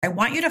I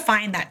want you to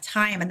find that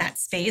time and that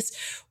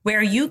space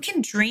where you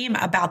can dream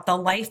about the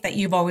life that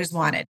you've always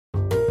wanted.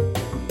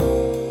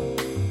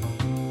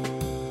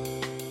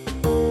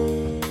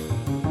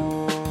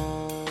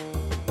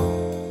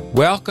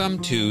 Welcome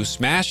to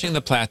Smashing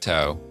the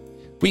Plateau.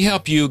 We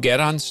help you get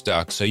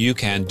unstuck so you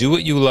can do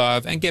what you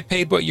love and get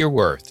paid what you're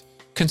worth,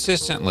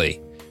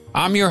 consistently.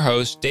 I'm your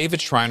host, David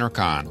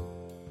Schreiner-Kahn.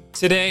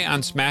 Today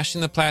on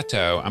Smashing the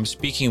Plateau, I'm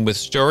speaking with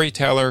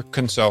storyteller,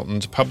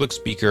 consultant, public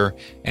speaker,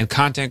 and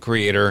content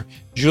creator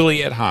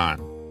Juliette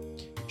Hahn.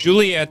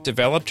 Juliette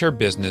developed her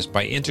business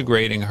by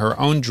integrating her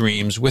own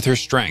dreams with her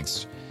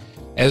strengths.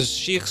 As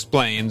she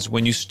explains,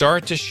 when you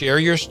start to share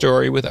your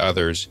story with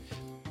others,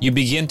 you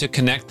begin to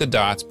connect the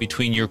dots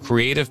between your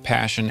creative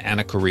passion and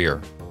a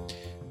career.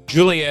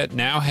 Juliette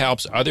now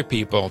helps other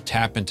people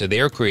tap into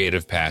their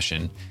creative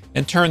passion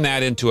and turn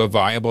that into a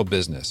viable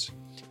business.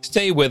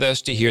 Stay with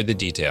us to hear the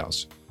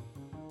details.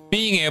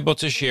 Being able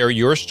to share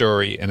your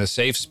story in a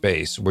safe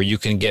space where you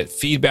can get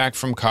feedback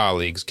from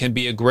colleagues can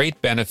be a great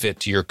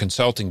benefit to your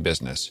consulting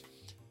business.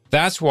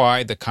 That's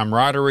why the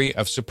camaraderie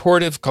of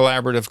supportive,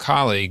 collaborative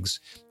colleagues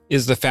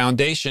is the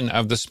foundation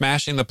of the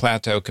Smashing the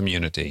Plateau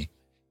community.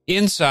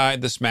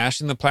 Inside the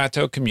Smashing the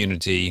Plateau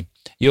community,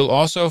 you'll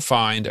also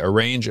find a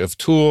range of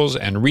tools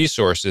and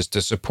resources to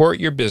support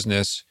your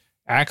business,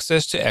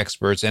 access to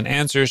experts, and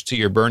answers to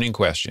your burning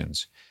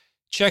questions.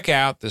 Check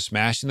out the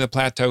Smashing the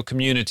Plateau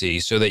community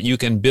so that you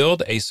can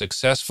build a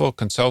successful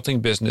consulting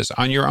business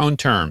on your own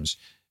terms,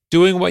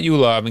 doing what you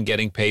love and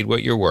getting paid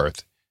what you're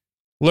worth.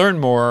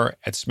 Learn more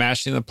at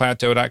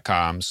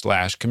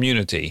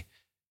smashingtheplateau.com/community.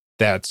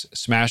 That's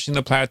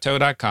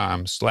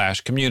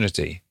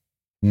smashingtheplateau.com/community.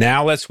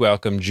 Now let's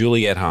welcome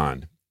Juliette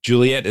Hahn.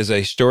 Juliette is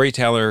a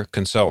storyteller,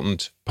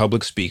 consultant,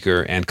 public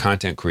speaker, and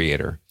content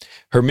creator.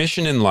 Her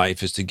mission in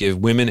life is to give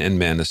women and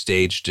men a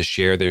stage to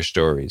share their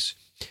stories.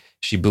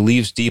 She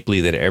believes deeply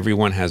that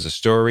everyone has a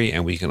story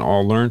and we can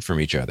all learn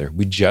from each other.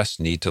 We just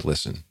need to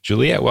listen.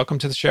 Juliette, welcome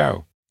to the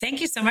show.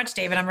 Thank you so much,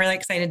 David. I'm really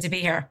excited to be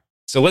here.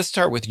 So let's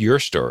start with your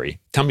story.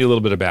 Tell me a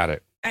little bit about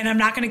it. And I'm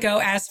not going to go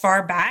as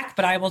far back,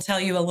 but I will tell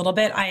you a little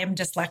bit. I am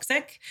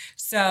dyslexic.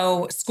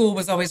 So school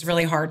was always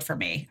really hard for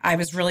me. I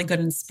was really good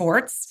in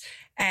sports,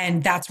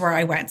 and that's where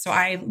I went. So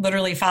I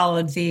literally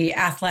followed the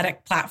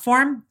athletic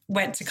platform,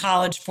 went to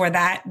college for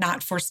that,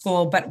 not for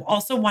school, but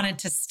also wanted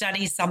to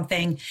study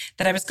something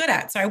that I was good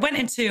at. So I went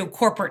into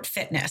corporate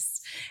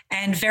fitness.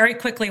 And very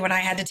quickly, when I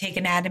had to take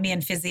anatomy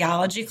and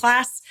physiology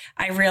class,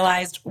 I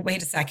realized,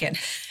 wait a second,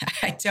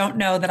 I don't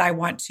know that I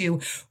want to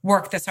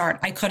work this hard.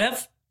 I could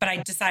have, but I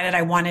decided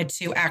I wanted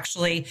to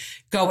actually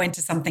go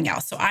into something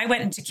else. So I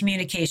went into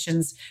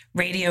communications,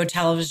 radio,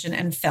 television,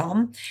 and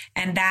film.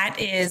 And that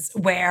is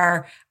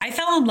where I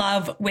fell in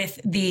love with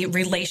the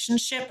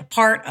relationship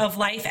part of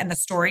life and the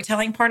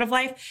storytelling part of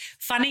life.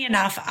 Funny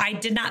enough, I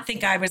did not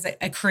think I was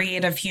a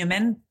creative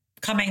human.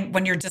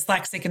 When you're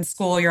dyslexic in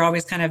school, you're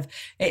always kind of,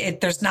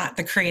 there's not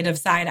the creative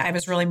side. I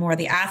was really more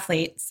the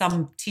athlete.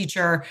 Some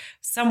teacher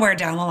somewhere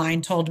down the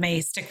line told me,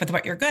 stick with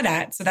what you're good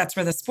at. So that's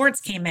where the sports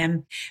came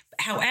in.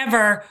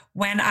 However,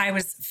 when I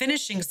was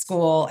finishing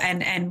school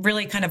and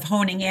really kind of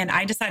honing in,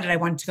 I decided I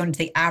wanted to go into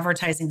the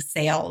advertising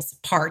sales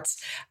part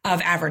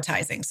of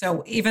advertising.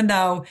 So even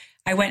though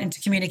I went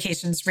into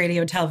communications,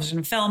 radio, television,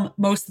 and film,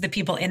 most of the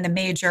people in the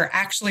major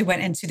actually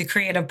went into the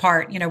creative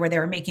part, where they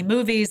were making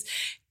movies,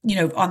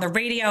 on the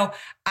radio.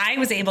 I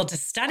was able to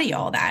study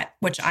all that,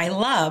 which I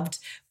loved,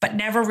 but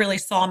never really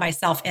saw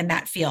myself in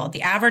that field.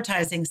 The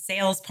advertising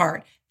sales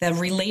part, the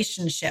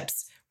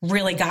relationships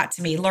really got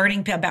to me,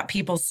 learning about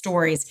people's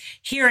stories,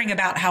 hearing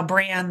about how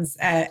brands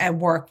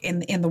work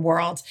in the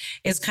world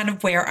is kind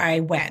of where I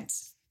went.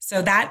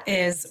 So that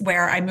is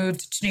where I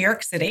moved to New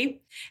York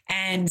City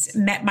and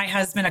met my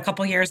husband a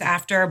couple years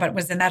after, but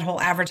was in that whole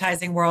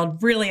advertising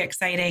world, really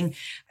exciting.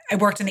 I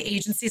worked in the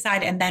agency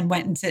side and then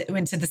went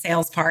into the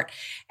sales part.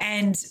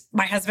 And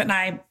my husband and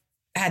I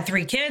had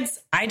 3 kids.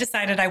 I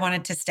decided I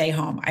wanted to stay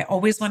home. I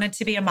always wanted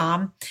to be a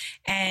mom.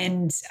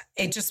 And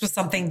it just was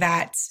something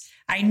that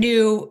I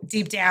knew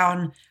deep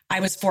down I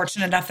was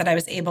fortunate enough that I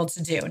was able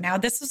to do. Now,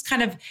 this was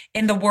kind of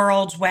in the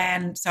world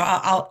when, so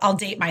I'll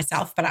date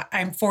myself, but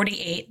I'm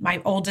 48.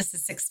 My oldest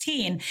is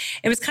 16.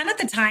 It was kind of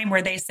the time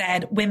where they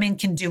said women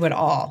can do it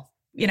all.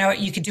 You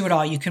can do it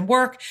all. You can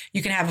work,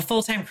 you can have a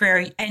full-time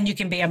career, and you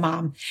can be a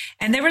mom.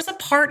 And there was a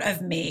part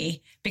of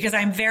me, because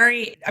I'm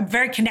very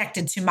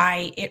connected to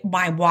my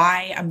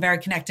why. I'm very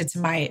connected to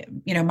my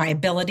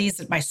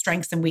abilities, my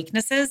strengths and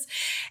weaknesses.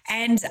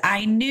 And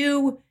I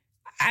knew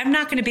I'm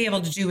not going to be able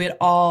to do it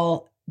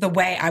all the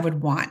way I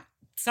would want.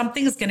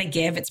 Something's going to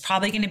give. It's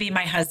probably going to be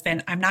my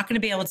husband. I'm not going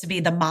to be able to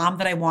be the mom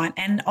that I want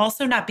and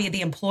also not be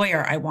the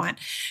employer I want.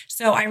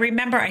 So I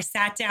remember I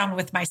sat down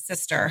with my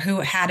sister who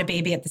had a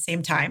baby at the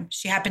same time.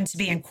 She happened to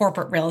be in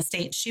corporate real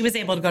estate. She was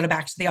able to go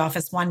back to the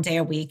office 1 day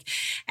a week.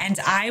 And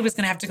I was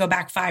going to have to go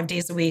back 5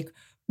 days a week,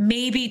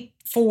 maybe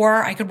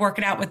 4. I could work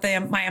it out with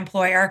my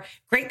employer.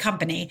 Great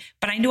company.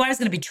 But I knew I was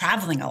going to be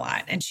traveling a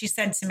lot. And she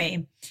said to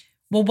me,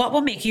 well, what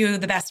will make you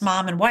the best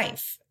mom and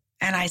wife?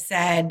 And I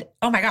said,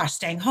 oh my gosh,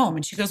 staying home.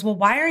 And she goes, well,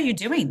 why are you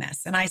doing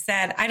this? And I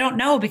said, I don't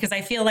know, because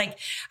I feel like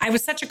I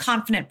was such a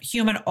confident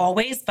human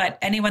always. But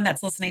anyone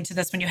that's listening to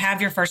this, when you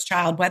have your first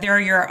child, whether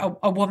you're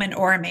a woman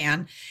or a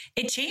man,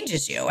 it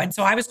changes you. And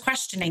so I was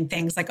questioning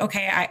things like,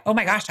 okay, oh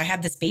my gosh, I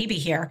have this baby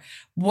here.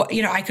 What,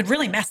 I could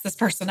really mess this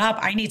person up.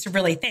 I need to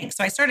really think.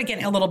 So I started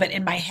getting a little bit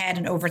in my head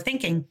and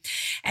overthinking.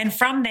 And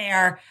from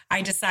there,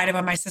 I decided,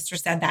 when my sister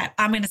said that,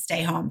 I'm going to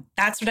stay home.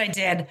 That's what I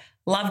did.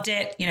 Loved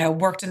it,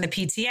 worked in the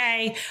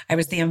PTA. I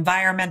was the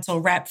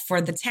environmental rep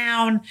for the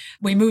town.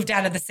 We moved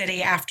out of the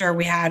city after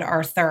we had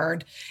our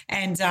third.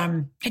 And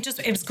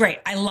it was great.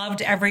 I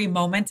loved every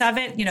moment of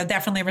it.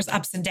 Definitely there was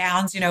ups and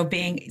downs,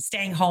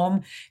 staying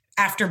home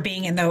after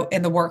being in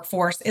the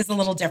workforce is a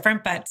little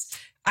different, but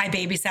I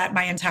babysat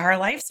my entire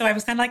life. So I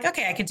was kind of like,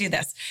 okay, I could do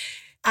this.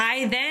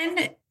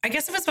 I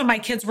guess it was when my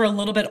kids were a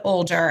little bit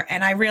older,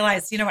 and I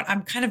realized,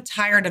 I'm kind of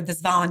tired of this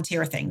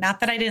volunteer thing.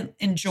 Not that I didn't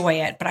enjoy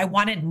it, but I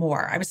wanted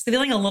more. I was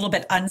feeling a little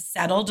bit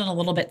unsettled and a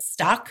little bit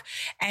stuck.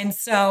 And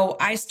so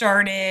I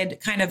started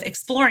kind of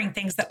exploring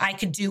things that I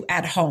could do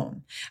at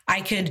home.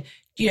 I could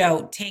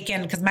take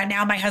in, because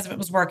my husband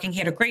was working, he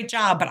had a great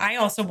job, but I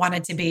also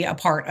wanted to be a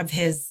part of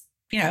his,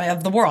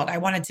 of the world. I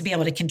wanted to be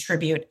able to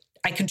contribute.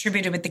 I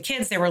contributed with the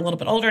kids. They were a little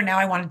bit older. Now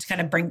I wanted to kind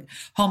of bring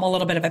home a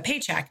little bit of a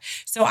paycheck.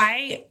 So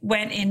I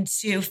went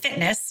into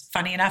fitness.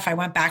 Funny enough, I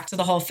went back to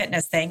the whole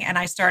fitness thing, and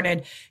I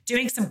started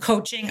doing some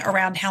coaching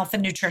around health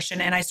and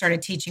nutrition, and I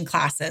started teaching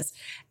classes.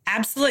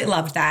 Absolutely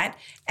loved that,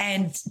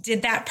 and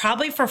did that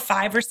probably for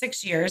 5 or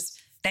 6 years.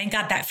 Then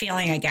got that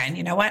feeling again.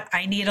 You know what?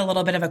 I need a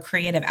little bit of a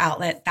creative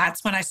outlet.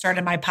 That's when I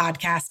started my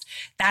podcast.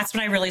 That's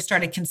when I really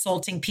started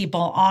consulting people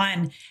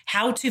on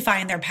how to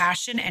find their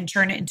passion and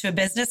turn it into a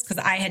business, because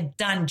I had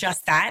done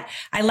just that.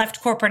 I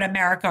left corporate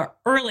America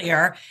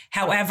earlier.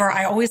 However,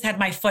 I always had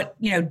my foot,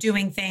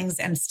 doing things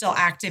and still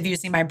active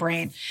using my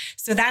brain.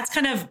 So that's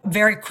kind of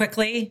very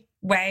quickly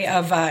way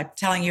of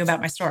telling you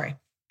about my story.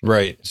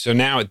 Right. So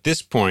now at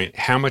this point,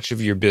 how much of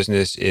your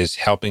business is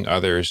helping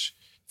others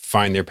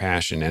find their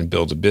passion and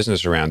build a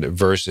business around it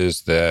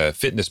versus the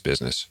fitness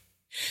business?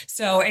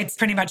 So it's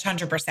pretty much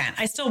 100%.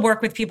 I still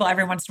work with people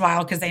every once in a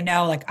while because they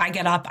know, like, I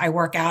get up, I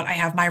work out, I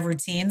have my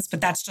routines,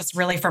 but that's just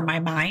really for my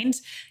mind.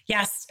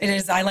 Yes, it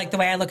is. I like the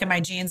way I look at my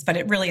jeans, but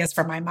it really is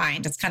for my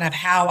mind. It's kind of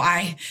how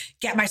I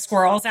get my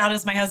squirrels out,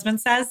 as my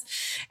husband says.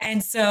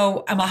 And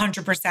so I'm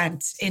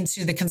 100%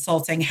 into the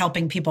consulting,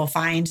 helping people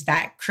find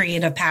that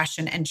creative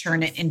passion and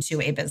turn it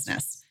into a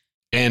business.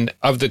 And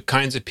of the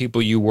kinds of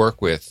people you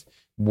work with,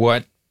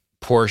 what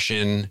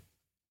portion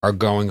are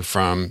going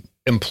from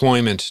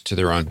employment to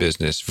their own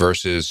business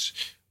versus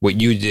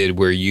what you did,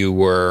 where you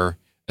were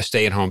a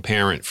stay-at-home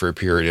parent for a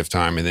period of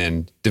time and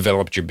then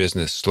developed your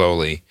business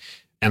slowly?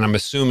 And I'm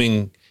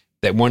assuming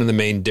that one of the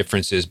main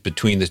differences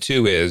between the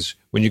two is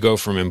when you go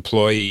from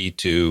employee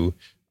to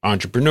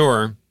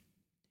entrepreneur,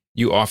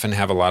 you often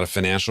have a lot of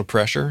financial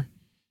pressure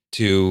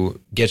to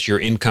get your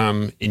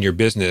income in your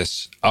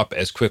business up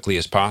as quickly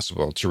as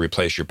possible to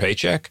replace your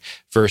paycheck,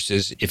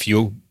 versus if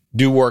you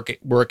do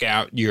work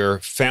out your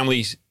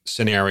family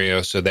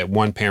scenario so that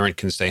one parent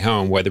can stay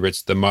home, whether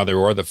it's the mother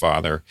or the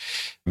father,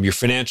 your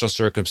financial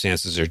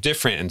circumstances are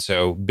different. And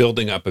so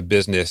building up a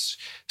business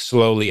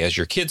slowly as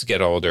your kids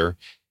get older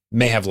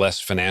may have less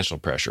financial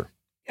pressure.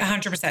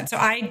 100%. So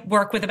I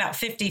work with about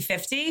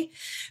 50-50,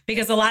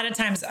 because a lot of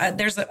times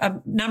there's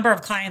a number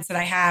of clients that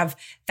I have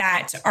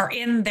that are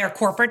in their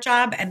corporate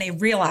job, and they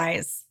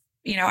realize,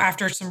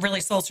 after some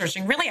really soul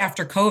searching, really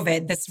after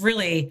COVID, this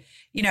really,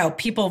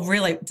 people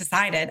really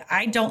decided,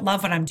 I don't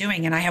love what I'm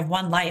doing and I have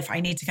one life.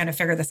 I need to kind of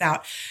figure this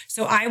out.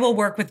 So I will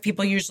work with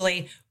people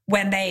usually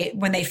when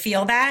they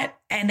feel that,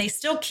 and they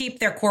still keep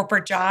their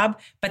corporate job,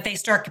 but they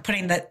start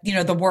putting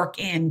the work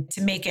in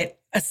to make it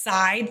a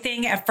side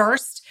thing at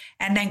first,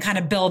 and then kind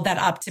of build that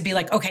up to be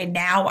like, okay,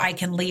 now I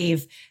can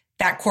leave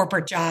that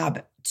corporate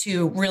job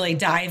to really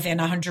dive in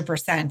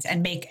 100%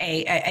 and make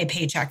a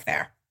paycheck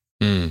there.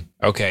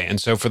 Okay. And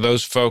so for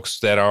those folks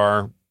that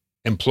are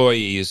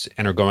employees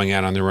and are going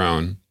out on their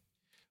own,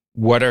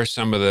 what are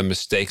some of the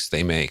mistakes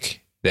they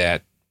make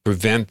that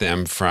prevent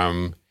them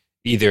from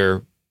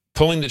either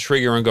pulling the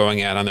trigger and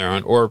going out on their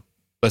own, or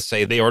let's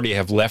say they already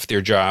have left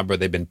their job or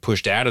they've been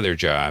pushed out of their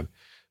job?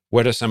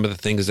 What are some of the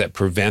things that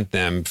prevent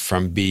them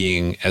from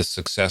being as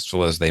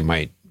successful as they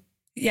might?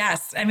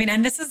 Yes. I mean,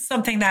 and this is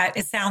something that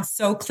it sounds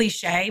so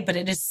cliche, but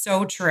it is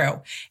so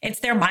true. It's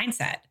their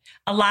mindset.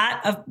 A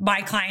lot of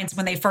my clients,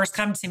 when they first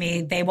come to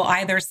me, they will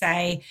either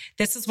say,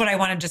 this is what I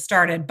wanted to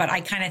start, but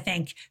I kind of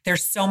think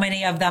there's so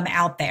many of them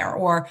out there,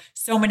 or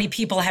so many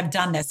people have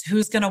done this.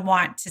 Who's going to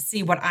want to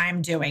see what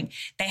I'm doing?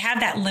 They have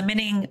that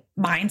limiting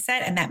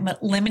mindset and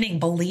that limiting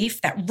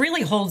belief that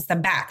really holds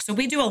them back. So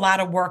we do a lot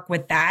of work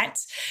with that.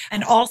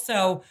 And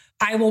also,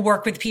 I will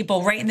work with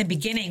people right in the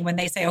beginning when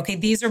they say, okay,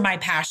 these are my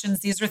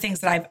passions. These are things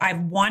that I've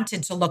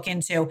wanted to look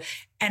into.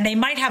 And they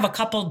might have a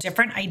couple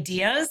different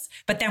ideas,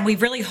 but then we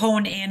really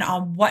hone in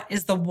on what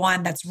is the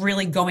one that's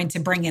really going to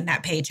bring in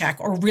that paycheck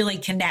or really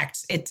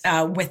connect it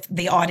with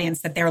the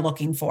audience that they're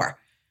looking for.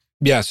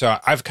 Yeah, so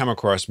I've come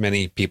across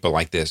many people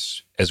like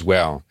this as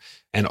well.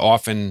 And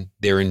often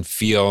they're in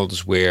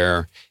fields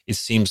where it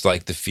seems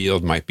like the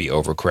field might be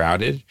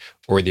overcrowded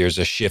or there's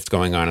a shift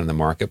going on in the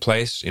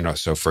marketplace.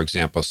 So for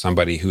example,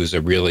 somebody who's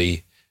a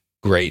really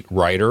great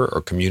writer or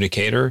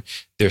communicator,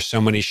 there's so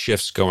many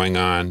shifts going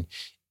on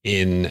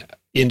in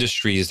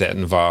industries that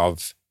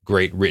involve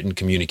great written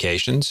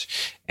communications.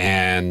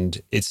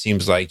 And it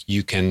seems like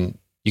you can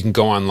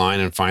go online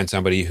and find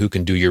somebody who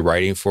can do your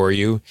writing for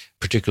you,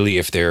 particularly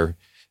if they're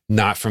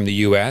not from the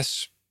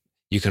US.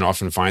 You can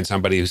often find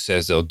somebody who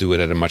says they'll do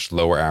it at a much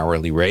lower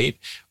hourly rate.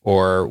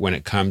 Or when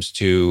it comes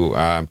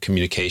to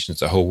communications,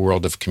 the whole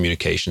world of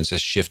communications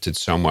has shifted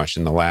so much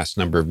in the last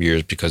number of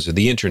years because of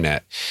the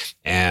internet.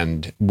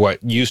 And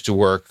what used to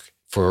work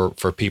for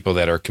people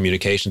that are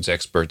communications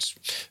experts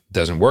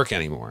doesn't work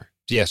anymore.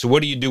 Yeah. So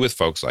what do you do with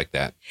folks like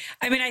that?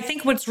 I mean, I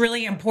think what's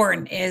really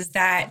important is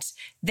that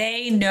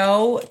they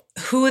know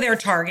who they're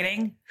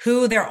targeting,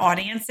 who their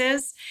audience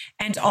is,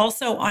 and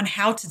also on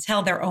how to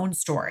tell their own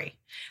story.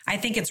 I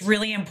think it's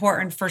really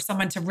important for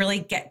someone to really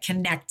get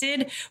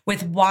connected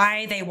with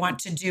why they want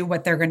to do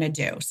what they're going to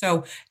do.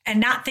 So, and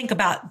not think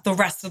about the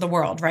rest of the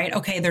world, right?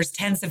 Okay, there's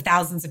tens of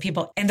thousands of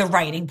people in the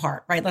writing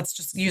part, right? Let's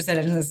just use it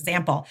as an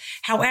example.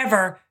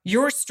 However,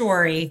 your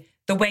story,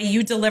 the way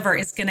you deliver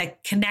is going to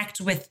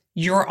connect with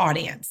your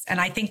audience.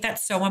 And I think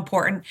that's so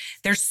important.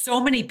 There's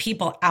so many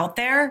people out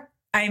there,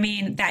 I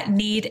mean, that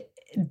need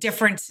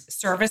different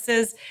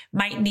services,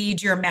 might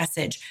need your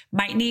message,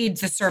 might need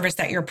the service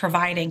that you're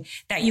providing,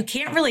 that you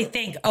can't really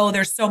think, oh,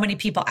 there's so many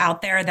people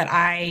out there that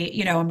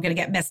I'm going to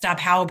get messed up.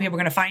 How are people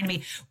going to find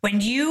me?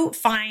 When you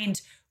find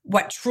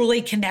what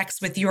truly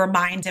connects with your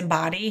mind and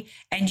body,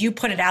 and you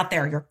put it out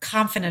there, you're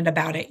confident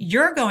about it,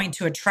 you're going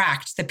to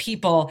attract the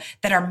people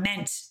that are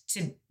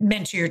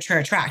meant you're to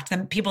attract, the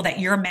people that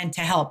you're meant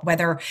to help,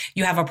 whether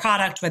you have a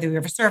product, whether you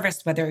have a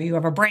service, whether you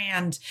have a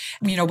brand,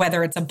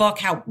 whether it's a book,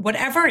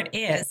 whatever it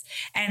is.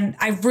 And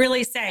I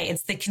really say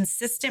it's the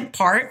consistent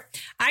part.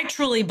 I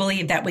truly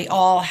believe that we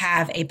all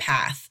have a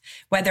path,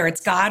 whether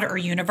it's God or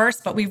universe,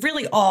 but we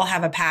really all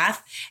have a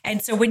path. And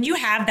so when you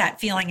have that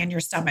feeling in your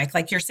stomach,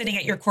 like you're sitting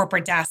at your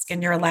corporate desk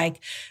and you're like,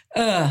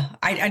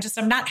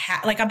 I'm not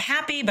I'm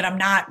happy, but I'm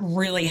not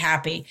really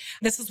happy.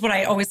 This is what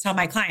I always tell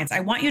my clients.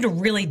 I want you to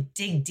really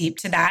dig deep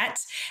to that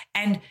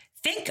and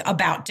think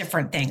about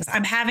different things.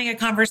 I'm having a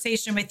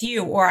conversation with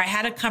you, or I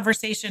had a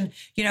conversation,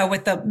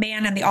 with the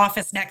man in the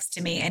office next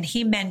to me, and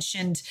he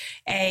mentioned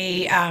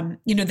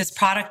this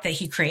product that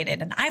he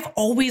created. And I've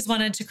always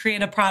wanted to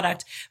create a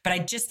product, but I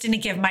just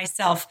didn't give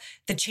myself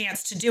the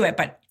chance to do it.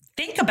 But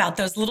think about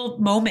those little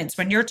moments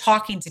when you're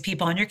talking to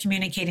people and you're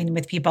communicating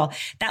with people,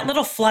 that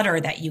little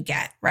flutter that you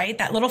get, right?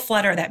 That little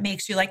flutter that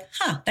makes you like,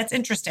 that's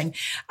interesting.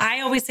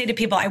 I always say to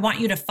people, I want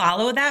you to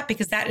follow that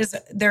because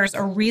there's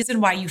a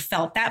reason why you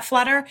felt that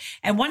flutter.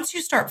 And once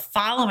you start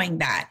following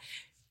that,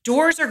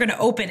 doors are going to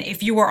open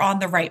if you are on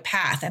the right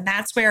path. And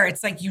that's where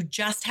it's like, you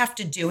just have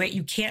to do it.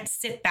 You can't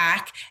sit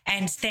back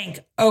and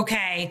think,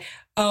 okay,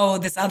 oh,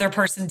 this other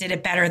person did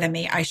it better than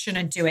me, I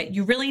shouldn't do it.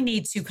 You really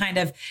need to kind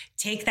of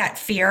take that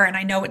fear. And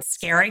I know it's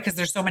scary because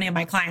there's so many of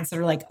my clients that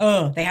are like,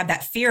 oh, they have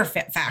that fear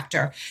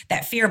factor,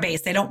 that fear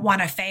base. They don't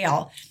want to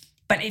fail.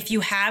 But if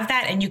you have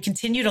that and you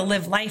continue to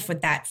live life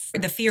with that,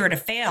 the fear to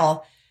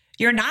fail,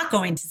 you're not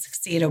going to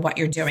succeed at what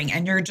you're doing.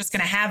 And you're just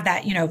going to have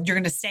that, you're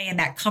going to stay in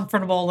that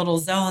comfortable little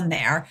zone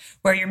there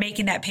where you're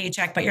making that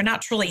paycheck, but you're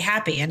not truly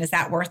happy. And is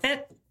that worth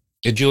it?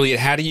 Juliet,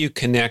 how do you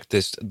connect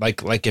this?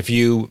 Like if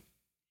you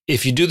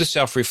do the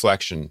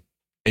self-reflection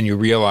and you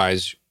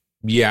realize,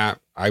 yeah,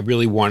 I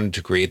really wanted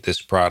to create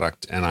this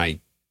product and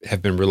I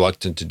have been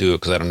reluctant to do it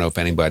because I don't know if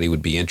anybody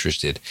would be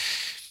interested.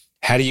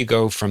 How do you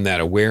go from that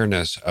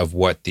awareness of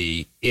what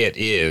it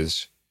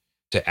is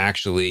to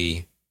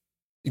actually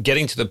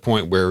getting to the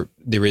point where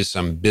there is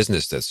some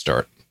business that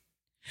starts?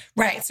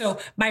 Right. So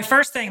my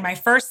first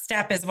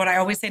step is what I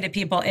always say to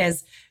people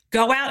is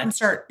go out and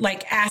start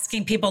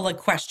asking people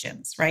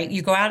questions, right?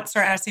 You go out and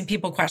start asking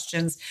people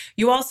questions.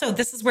 You also,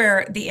 this is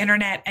where the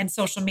internet and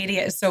social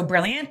media is so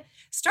brilliant.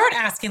 Start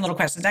asking little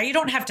questions. Now, you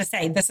don't have to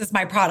say, this is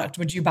my product,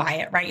 would you buy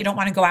it, right? You don't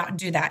want to go out and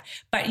do that.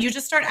 But you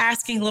just start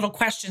asking little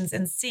questions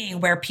and seeing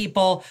where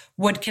people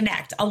would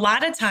connect. A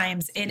lot of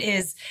times it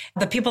is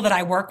the people that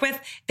I work with,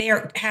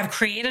 have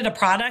created a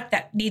product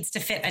that needs to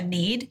fit a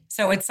need.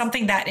 So it's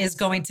something that is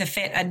going to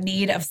fit a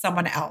need of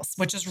someone else,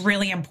 which is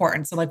really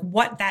important. So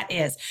what that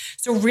is.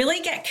 So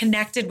really get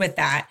connected with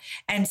that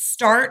and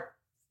start.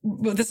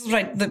 This is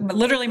what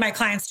literally my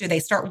clients do. They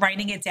start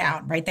writing it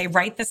down, right? They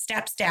write the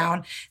steps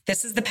down.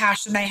 This is the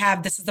passion they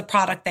have. This is the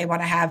product they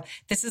want to have.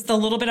 This is the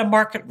little bit of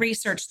market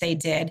research they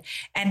did.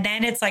 And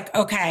then it's like,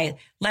 okay,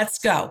 let's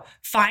go.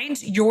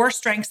 Find your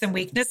strengths and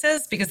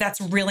weaknesses because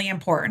that's really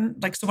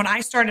important. So when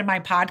I started my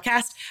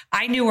podcast,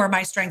 I knew where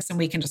my strengths and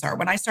weaknesses are.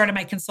 When I started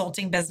my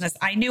consulting business,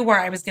 I knew where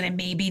I was going to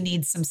maybe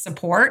need some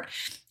support.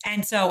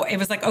 And so it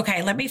was like,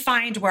 okay, let me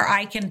find where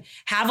I can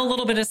have a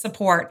little bit of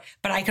support,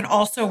 but I can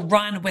also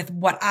run with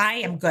what I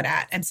am good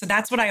at. And so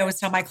that's what I always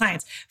tell my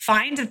clients.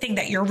 Find the thing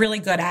that you're really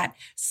good at,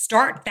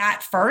 start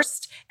that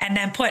first, and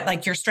then put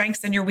like your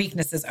strengths and your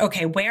weaknesses.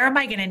 Okay, where am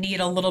I going to need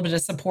a little bit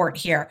of support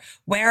here?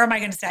 Where am I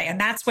going to stay? And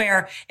that's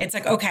where it's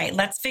like, okay,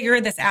 let's figure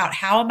this out.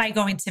 How am I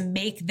going to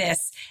make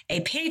this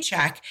a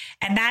paycheck?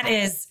 And that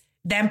is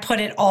then put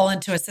it all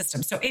into a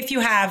system. So if you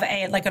have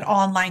like an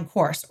online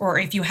course, or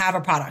if you have a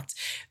product,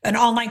 an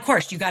online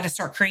course, you got to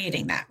start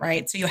creating that,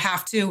 right? So you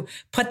have to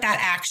put that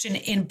action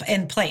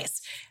in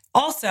place.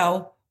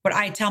 Also, what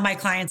I tell my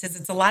clients is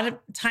it's a lot of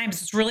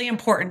times it's really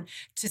important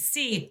to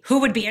see who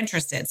would be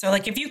interested. So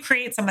like if you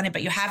create something,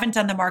 but you haven't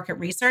done the market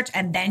research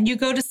and then you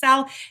go to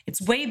sell,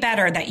 it's way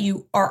better that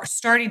you are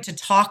starting to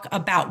talk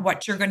about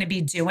what you're going to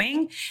be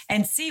doing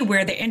and see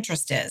where the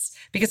interest is.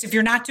 Because if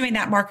you're not doing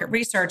that market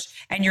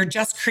research and you're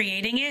just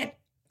creating it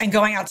and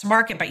going out to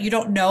market, but you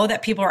don't know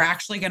that people are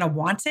actually going to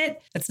want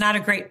it, it's not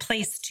a great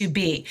place to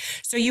be.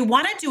 So you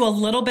want to do a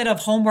little bit of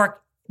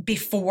homework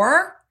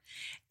before,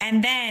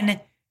 and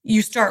then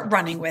you start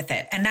running with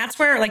it. And that's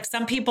where like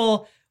some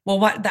people,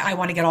 well, I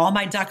want to get all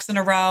my ducks in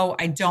a row.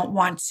 I don't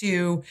want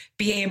to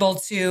be able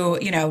to,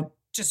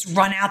 just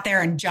run out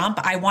there and jump.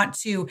 I want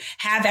to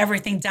have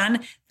everything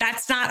done.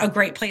 That's not a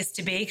great place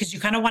to be, because you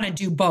kind of want to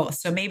do both.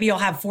 So maybe you'll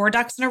have 4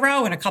 ducks in a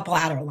row and a couple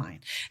out of line.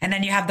 And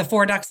then you have the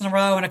 4 ducks in a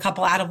row and a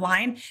couple out of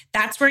line.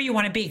 That's where you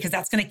want to be, because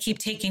that's going to keep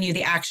taking you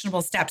the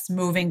actionable steps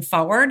moving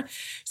forward.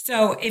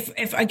 So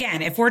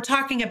if we're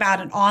talking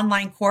about an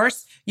online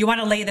course, you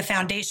want to lay the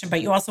foundation,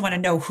 but you also want to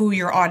know who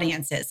your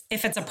audience is.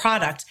 If it's a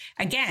product,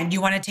 again,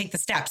 you want to take the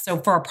steps. So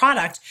for a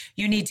product,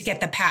 you need to get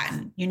the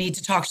patent. You need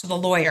to talk to the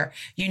lawyer.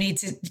 You need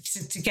to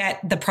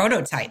get the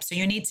prototype. So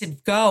you need to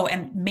go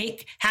and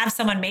have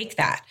someone make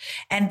that.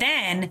 And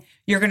then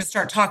you're going to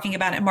start talking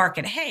about it in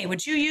market. Hey,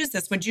 would you use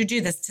this? Would you do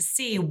this, to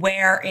see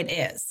where it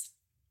is?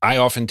 I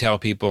often tell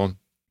people,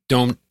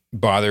 don't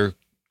bother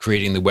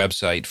creating the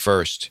website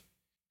first.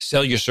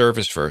 Sell your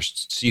service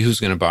first. See who's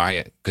going to buy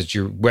it, because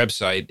your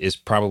website is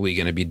probably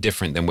going to be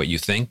different than what you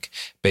think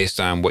based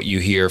on what you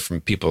hear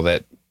from people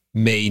that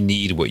may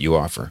need what you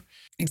offer.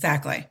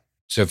 Exactly.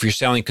 So if you're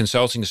selling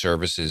consulting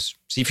services,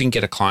 see if you can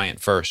get a client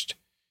first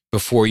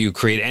before you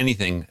create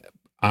anything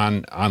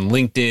on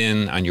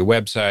LinkedIn, on your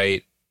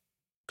website,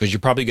 because you're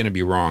probably going to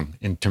be wrong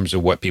in terms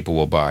of what people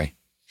will buy.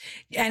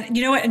 And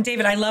you know what? And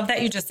David, I love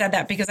that you just said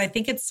that, because I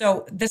think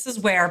this is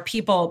where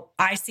people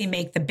I see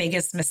make the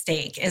biggest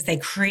mistake, is they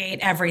create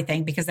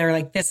everything because they're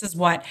like, this is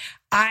what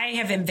I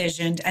have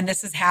envisioned, and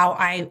this is how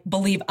I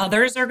believe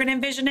others are going to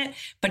envision it.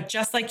 But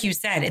just like you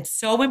said, it's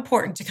so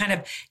important to kind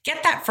of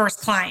get that first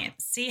client,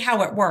 see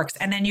how it works,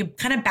 and then you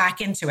kind of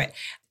back into it.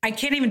 I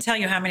can't even tell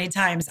you how many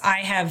times I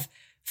have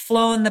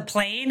flown the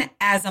plane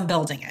as I'm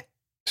building it.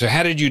 So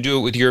how did you do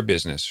it with your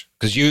business?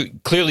 Because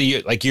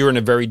you're in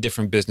a very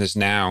different business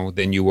now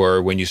than you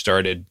were when you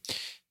started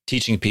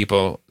teaching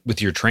people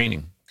with your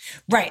training.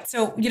 Right.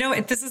 So,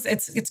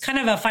 it's kind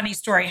of a funny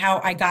story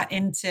how I got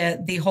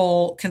into the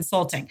whole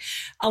consulting.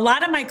 A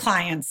lot of my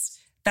clients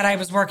that I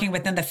was working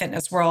with in the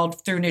fitness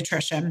world through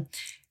nutrition,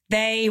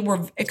 they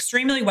were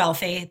extremely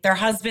wealthy. Their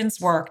husbands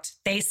worked.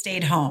 They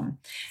stayed home.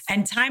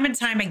 And time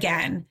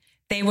again,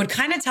 they would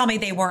kind of tell me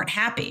they weren't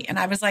happy. And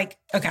I was like,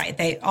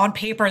 okay, on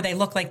paper, they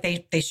look like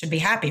they should be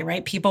happy,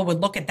 right? People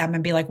would look at them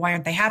and be like, why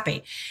aren't they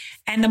happy?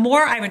 And the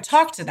more I would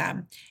talk to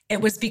them,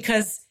 it was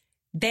because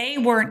they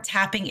weren't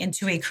tapping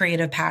into a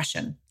creative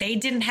passion. They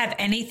didn't have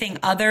anything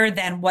other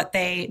than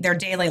their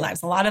daily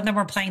lives. A lot of them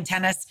were playing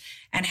tennis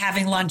and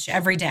having lunch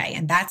every day.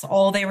 And that's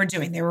all they were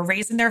doing. They were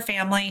raising their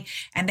family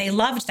and they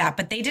loved that,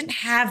 but they didn't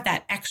have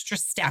that extra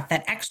step,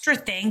 that extra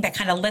thing that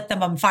kind of lit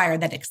them on fire,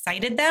 that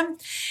excited them.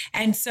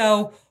 And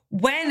so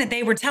when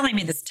they were telling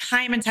me this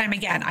time and time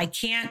again, I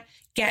can't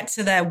get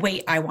to the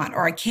weight I want,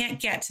 or I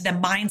can't get to the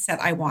mindset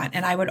I want.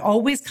 And I would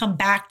always come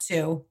back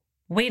to,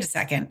 wait a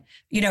second,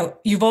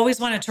 you've always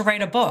wanted to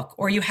write a book,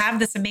 or you have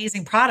this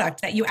amazing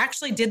product that you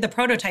actually did the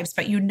prototypes,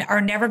 but you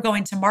are never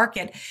going to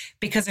market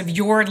because of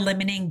your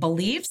limiting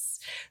beliefs.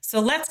 So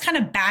let's kind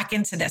of back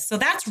into this. So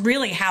that's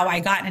really how I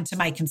got into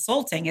my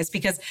consulting, is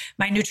because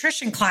my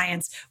nutrition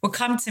clients would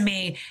come to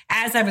me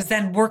as I was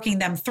then working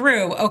them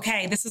through,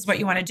 okay, this is what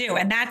you want to do.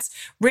 And that's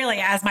really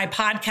as my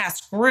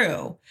podcast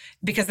grew,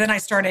 because then I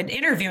started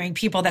interviewing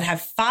people that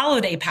have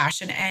followed a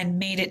passion and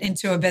made it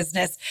into a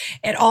business.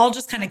 It all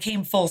just kind of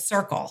came full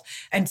circle.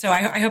 And so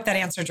I hope that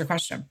answered your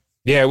question.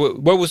 Yeah.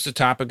 What was the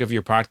topic of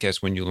your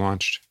podcast when you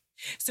launched?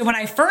 So when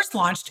I first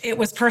launched, it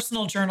was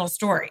personal journal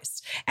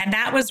stories. And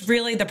that was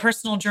really, the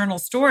personal journal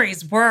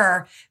stories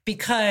were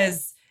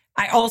because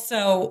I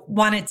also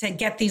wanted to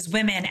get these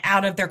women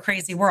out of their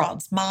crazy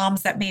worlds.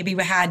 Moms that maybe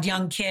had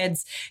young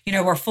kids,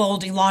 were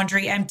folding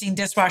laundry, emptying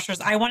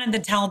dishwashers. I wanted to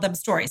tell them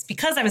stories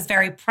because I was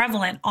very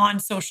prevalent on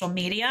social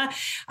media.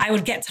 I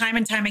would get time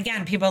and time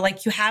again, people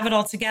like, you have it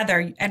all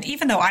together. And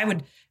even though I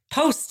would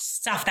post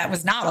stuff that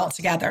was not all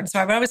together. And so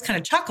I would always kind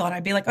of chuckle and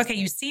I'd be like, okay,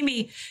 you see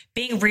me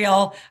being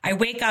real. I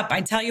wake up,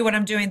 I tell you what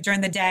I'm doing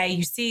during the day.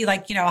 You see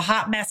like, a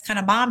hot mess kind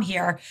of mom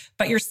here,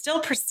 but you're still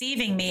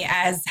perceiving me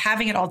as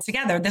having it all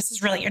together. This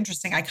is really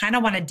interesting. I kind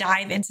of want to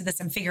dive into this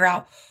and figure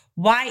out,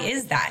 why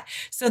is that?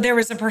 So there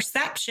was a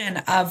perception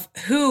of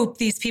who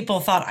these people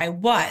thought I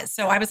was.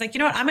 So I was like, you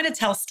know what? I'm going to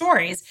tell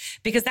stories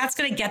because that's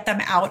going to get them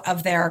out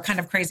of their kind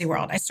of crazy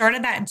world. I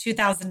started that in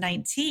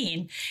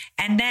 2019.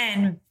 And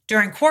then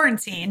during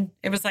quarantine,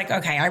 it was like,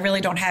 okay, I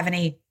really don't have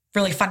any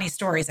really funny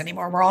stories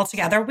anymore. We're all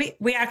together.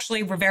 We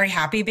actually were very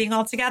happy being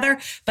all together,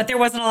 but there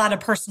wasn't a lot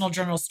of personal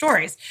journal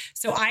stories.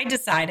 So I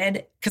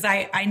decided, because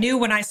I knew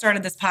when I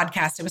started this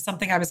podcast, it was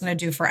something I was going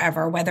to do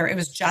forever, whether it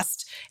was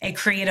just a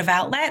creative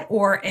outlet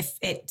or if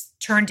it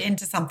turned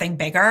into something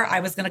bigger, I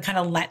was going to kind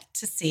of let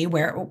to see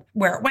where it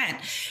went.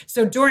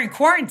 So during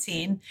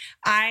quarantine,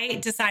 I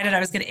decided I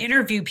was going to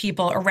interview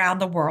people around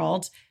the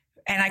world.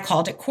 And I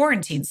called it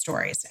Quarantine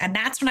Stories. And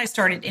that's when I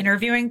started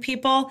interviewing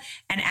people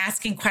and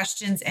asking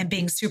questions and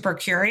being super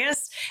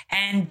curious.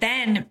 And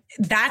then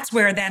that's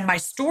where then my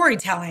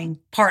storytelling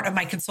part of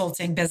my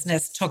consulting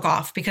business took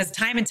off, because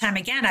time and time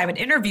again, I would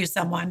interview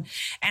someone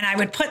and I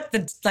would put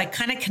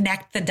kind of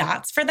connect the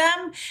dots for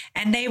them.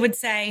 And they would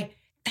say,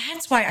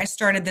 that's why I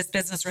started this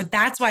business, or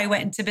that's why I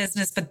went into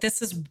business, but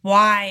this is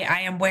why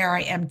I am where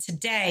I am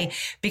today,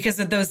 because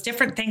of those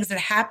different things that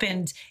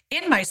happened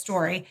in my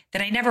story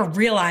that I never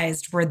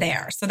realized were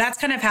there. So that's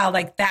kind of how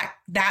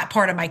that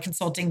part of my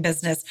consulting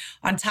business,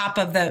 on top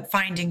of the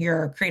finding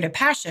your creative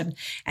passion.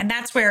 And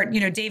that's where,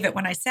 David,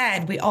 when I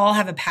said we all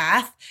have a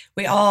path,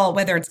 we all,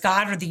 whether it's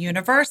God or the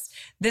universe,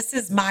 this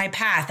is my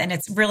path. And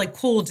it's really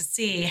cool to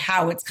see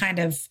how it's kind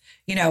of,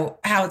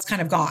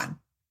 gone.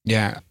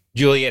 Yeah.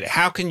 Juliet,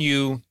 how can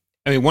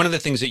one of the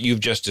things that you've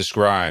just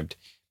described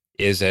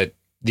is that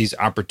these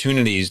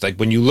opportunities, like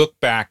when you look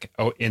back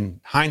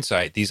in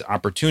hindsight, these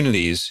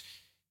opportunities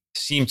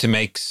seem to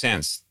make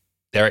sense.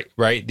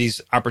 Right?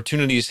 These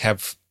opportunities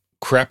have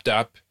crept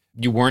up.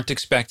 You weren't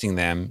expecting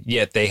them,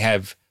 yet they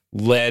have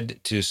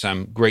led to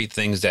some great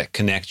things that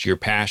connect your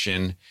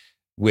passion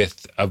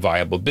with a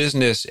viable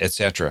business,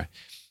 etc.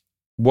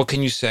 What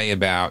can you say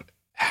about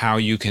how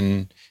you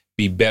can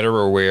be better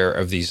aware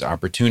of these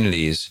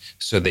opportunities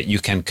so that you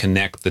can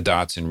connect the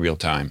dots in real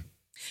time?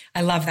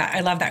 I love that. I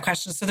love that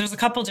question. So there's a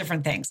couple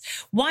different things.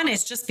 One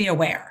is just be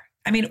aware.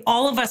 I mean,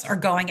 all of us are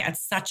going at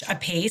such a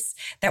pace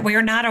that we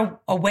are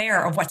not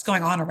aware of what's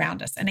going on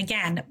around us. And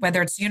again,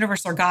 whether it's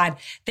universe or God,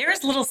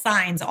 there's little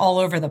signs all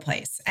over the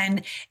place.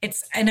 And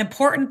it's an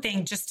important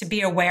thing just to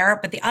be aware.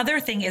 But the other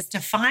thing is to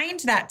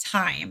find that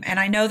time. And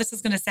I know this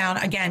is going to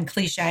sound, again,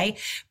 cliche,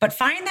 but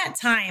find that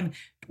time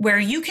where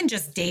you can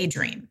just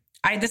daydream.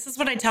 This is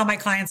what I tell my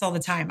clients all the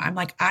time. I'm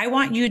like, I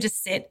want you to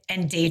sit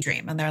and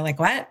daydream. And they're like,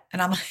 what? And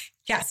I'm like,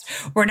 yes,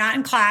 we're not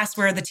in class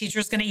where the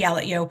teacher's going to yell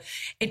at you.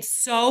 It's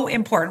so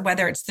important,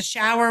 whether it's the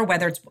shower,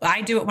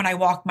 I do it when I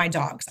walk my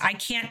dogs. I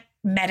can't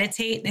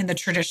meditate in the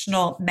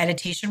traditional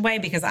meditation way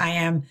because I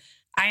am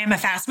a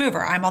fast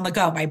mover. I'm on the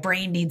go. My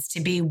brain needs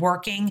to be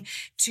working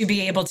to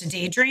be able to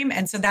daydream.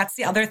 And so that's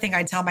the other thing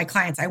I tell my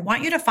clients. I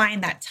want you to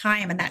find that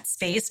time and that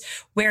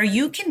space where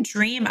you can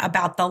dream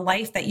about the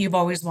life that you've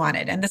always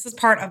wanted. And this is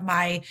part of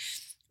my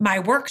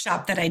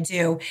workshop that I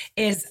do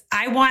is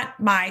I want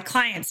my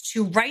clients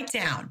to write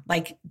down,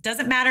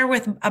 doesn't matter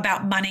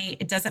about money.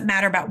 It doesn't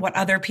matter about what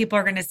other people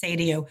are going to say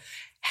to you.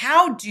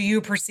 How do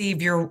you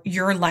perceive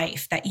your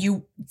life that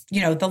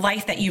the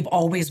life that you've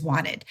always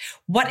wanted?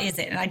 What is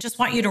it? And I just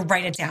want you to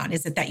write it down.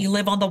 Is it that you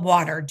live on the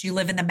water? Do you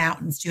live in the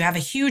mountains? Do you have a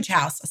huge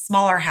house, a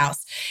smaller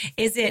house?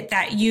 Is it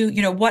that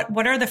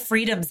what are the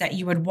freedoms that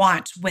you would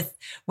want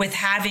with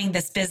having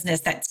this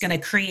business that's going to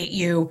create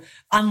you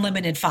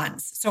unlimited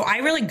funds? So I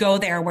really go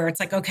there where it's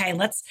like, okay,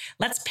 let's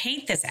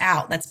paint this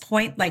out. Let's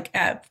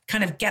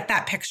kind of get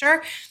that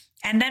picture.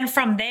 And then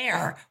from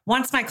there,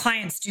 once my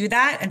clients do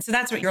that, and so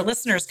that's what your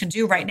listeners can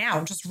do right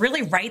now, just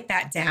really write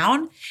that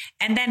down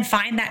and then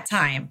find that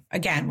time.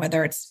 Again,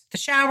 whether it's the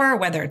shower,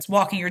 whether it's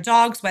walking your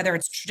dogs, whether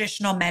it's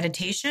traditional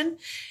meditation,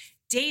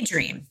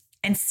 daydream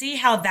and see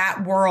how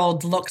that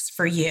world looks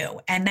for you.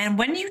 And then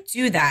when you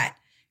do that,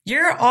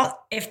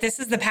 if this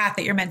is the path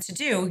that you're meant to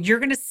do, you're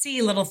going to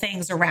see little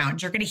things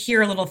around. You're going to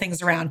hear little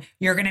things around.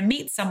 You're going to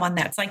meet someone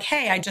that's like,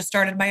 hey, I just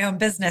started my own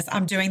business.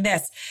 I'm doing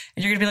this.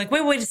 And you're going to be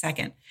like, wait a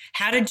second.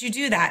 How did you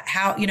do that?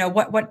 How,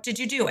 what did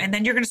you do? And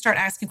then you're going to start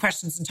asking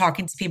questions and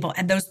talking to people.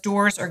 And those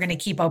doors are going to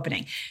keep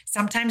opening.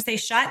 Sometimes they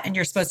shut and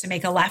you're supposed to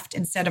make a left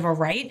instead of a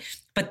right.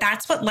 But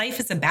that's what life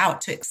is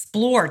about, to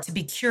explore, to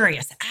be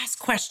curious, ask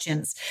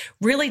questions,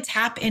 really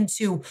tap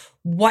into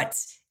what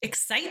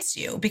excites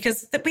you,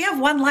 because we have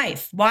one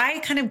life. Why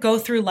kind of go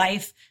through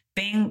life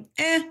being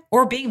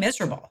or being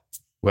miserable?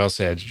 Well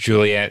said,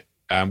 Juliet.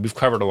 We've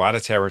covered a lot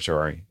of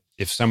territory.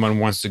 If someone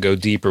wants to go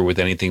deeper with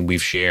anything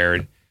we've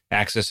shared,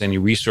 access any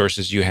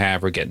resources you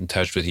have, or get in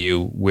touch with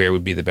you, where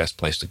would be the best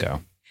place to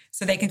go?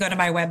 So they can go to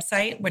my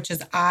website, which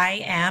is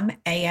I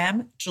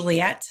am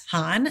Juliette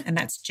Hahn, and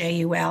that's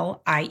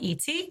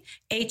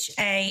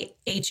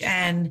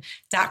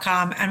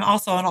JulietteHahn.com. I'm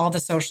also on all the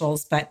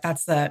socials, but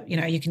that's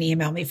you can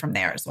email me from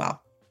there as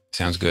well.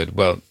 Sounds good.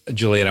 Well,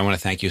 Juliette, I want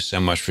to thank you so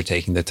much for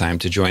taking the time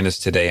to join us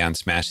today on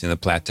Smashing the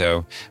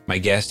Plateau. My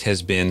guest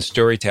has been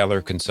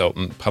storyteller,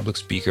 consultant, public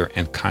speaker,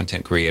 and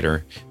content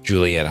creator,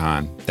 Juliette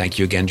Hahn. Thank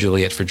you again,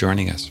 Juliette, for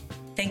joining us.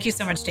 Thank you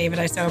so much, David.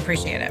 I so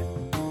appreciate it.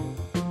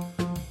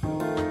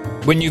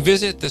 When you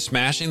visit the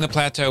Smashing the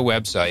Plateau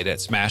website at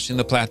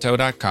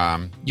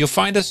smashingtheplateau.com, you'll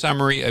find a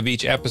summary of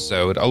each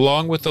episode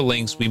along with the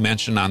links we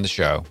mentioned on the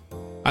show.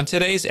 On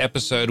today's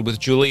episode with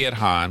Juliette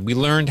Hahn, we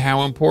learned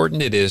how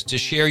important it is to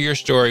share your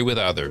story with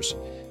others.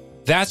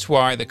 That's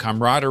why the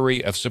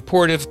camaraderie of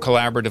supportive,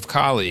 collaborative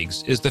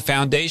colleagues is the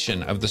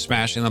foundation of the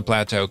Smashing the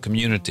Plateau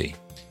community.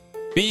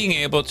 Being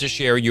able to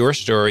share your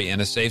story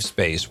in a safe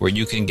space where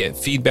you can get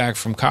feedback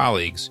from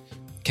colleagues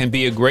can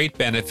be a great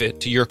benefit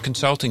to your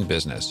consulting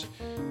business.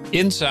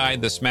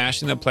 Inside the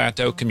Smashing the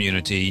Plateau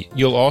community,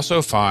 you'll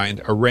also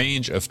find a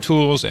range of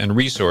tools and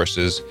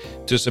resources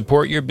to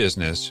support your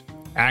business,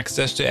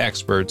 access to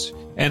experts,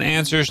 and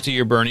answers to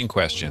your burning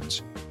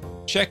questions.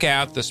 Check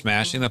out the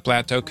Smashing the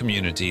Plateau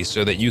community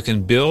so that you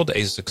can build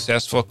a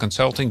successful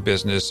consulting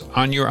business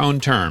on your own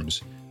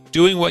terms,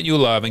 doing what you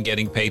love and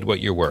getting paid what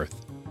you're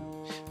worth.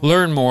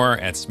 Learn more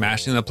at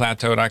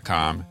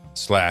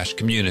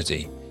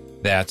smashingtheplateau.com/community.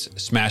 That's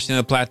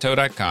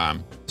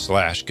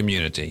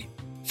smashingtheplateau.com/community.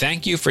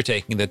 Thank you for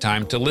taking the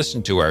time to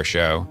listen to our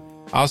show.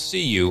 I'll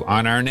see you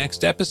on our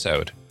next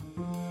episode.